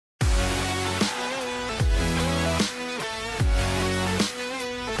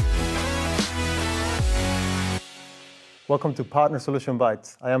Welcome to Partner Solution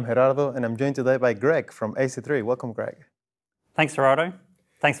Bites. I am Gerardo, and I'm joined today by Greg from AC3. Welcome, Greg. Thanks, Gerardo.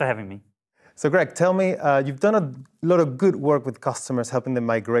 Thanks for having me. So, Greg, tell me, you've done a lot of good work with customers, helping them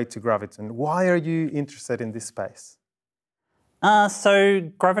migrate to Graviton. Why are you interested in this space? So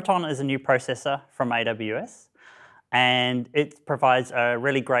Graviton is a new processor from AWS, and it provides a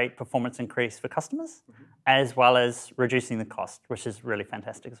really great performance increase for customers, as well as reducing the cost, which is really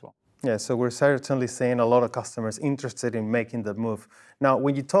fantastic as well. Yeah, so we're certainly seeing a lot of customers interested in making the move. Now,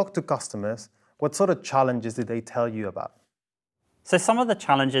 when you talk to customers, what sort of challenges did they tell you about? So some of the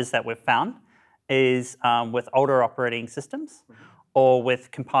challenges that we've found is with older operating systems, or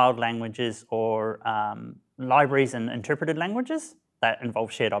with compiled languages, or libraries and interpreted languages that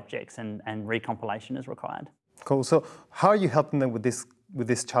involve shared objects, and recompilation is required. Cool. So how are you helping them with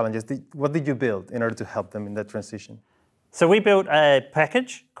these challenges? What did you build in order to help them in that transition? So we built a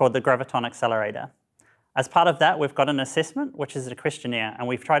package called the Graviton Accelerator. As part of that, we've got an assessment, which is a questionnaire, and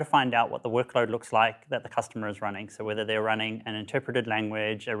we've tried to find out what the workload looks like that the customer is running. So whether they're running an interpreted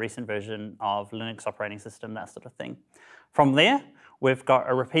language, a recent version of Linux operating system, that sort of thing. From there, we've got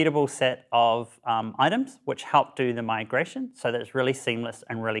a repeatable set of items which help do the migration so that it's really seamless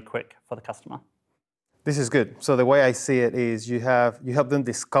and really quick for the customer. This is good. So the way I see it is you help them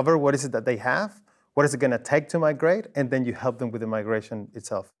discover what is it that they have, what is it going to take to migrate, and then you help them with the migration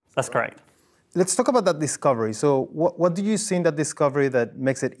itself. That's correct. Let's talk about that discovery. So what do you see in that discovery that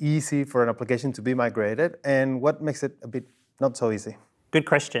makes it easy for an application to be migrated, and what makes it a bit not so easy? Good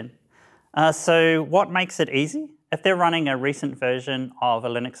question. So what makes it easy? If they're running a recent version of a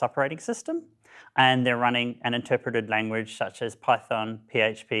Linux operating system, and they're running an interpreted language such as Python,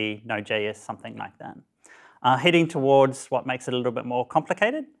 PHP, Node.js, something like that. Heading towards what makes it a little bit more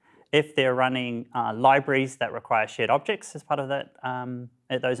complicated, if they're running libraries that require shared objects as part of that,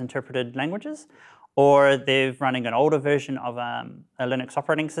 those interpreted languages, or they're running an older version of a Linux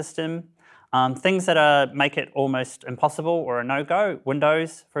operating system, things that make it almost impossible or a no-go.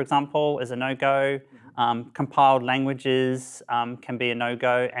 Windows, for example, is a no-go. Compiled languages can be a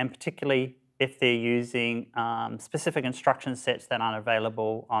no-go, and particularly if they're using specific instruction sets that aren't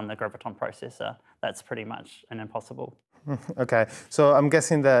available on the Graviton processor, that's pretty much an impossible. Okay, so I'm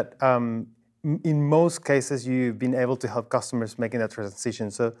guessing that in most cases you've been able to help customers making that transition.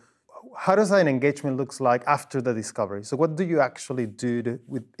 So how does an engagement look like after the discovery? So what do you actually do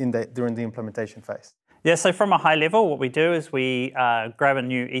during the implementation phase? Yeah, so from a high level, what we do is we grab a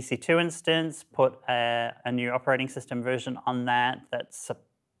new EC2 instance, put a new operating system version on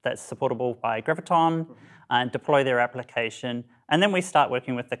that's supportable by Graviton, and deploy their application. And then we start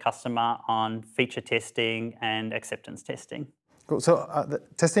working with the customer on feature testing and acceptance testing. Cool. So the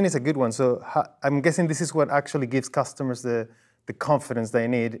testing is a good one. So I'm guessing this is what actually gives customers the confidence they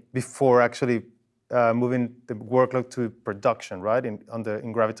need before actually moving the workload to production, right, in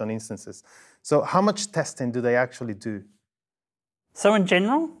Graviton instances. So how much testing do they actually do? So in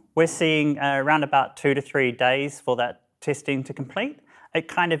general, we're seeing around about 2 to 3 days for that testing to complete. It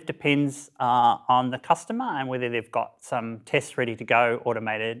kind of depends on the customer and whether they've got some tests ready to go,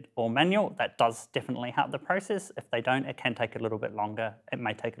 automated or manual. That does definitely help the process. If they don't, it can take a little bit longer. It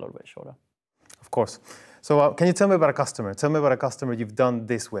may take a little bit shorter. Of course. So can you tell me about a customer? Tell me about a customer you've done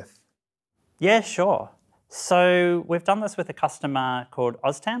this with. Yeah, sure. So we've done this with a customer called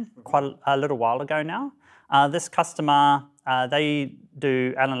Oztam quite a little while ago now. This customer, they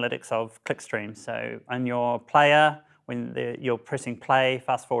do analytics of clickstreams. So on your player, when you're pressing play,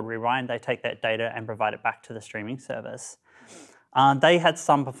 fast forward, rewind, they take that data and provide it back to the streaming service. They had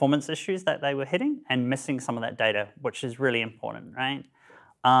some performance issues that they were hitting and missing some of that data, which is really important, right?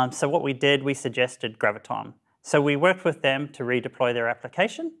 So what we did, we suggested Graviton. So we worked with them to redeploy their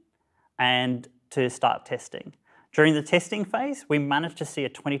application and to start testing. During the testing phase, we managed to see a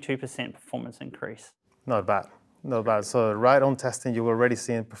 22% performance increase. Not bad, not bad. So right on testing, you were already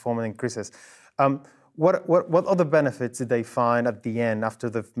seeing performance increases. What other benefits did they find at the end after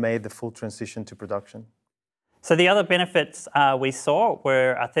they've made the full transition to production? So the other benefits we saw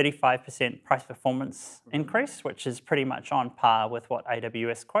were a 35% price performance increase, which is pretty much on par with what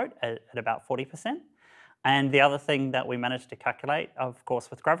AWS quote at about 40%. And the other thing that we managed to calculate, of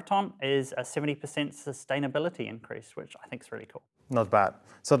course, with Graviton is a 70% sustainability increase, which I think is really cool. Not bad.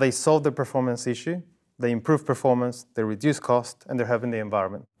 So they solved the performance issue, they improve performance, they reduce cost, and they're helping the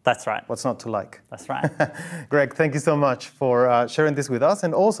environment. That's right. What's not to like? That's right. Greg, thank you so much for sharing this with us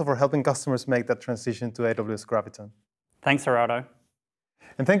and also for helping customers make that transition to AWS Graviton. Thanks, Gerardo.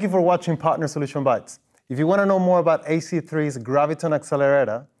 And thank you for watching Partner Solution Bites. If you want to know more about AC3's Graviton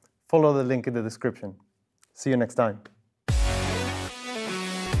Accelerator, follow the link in the description. See you next time.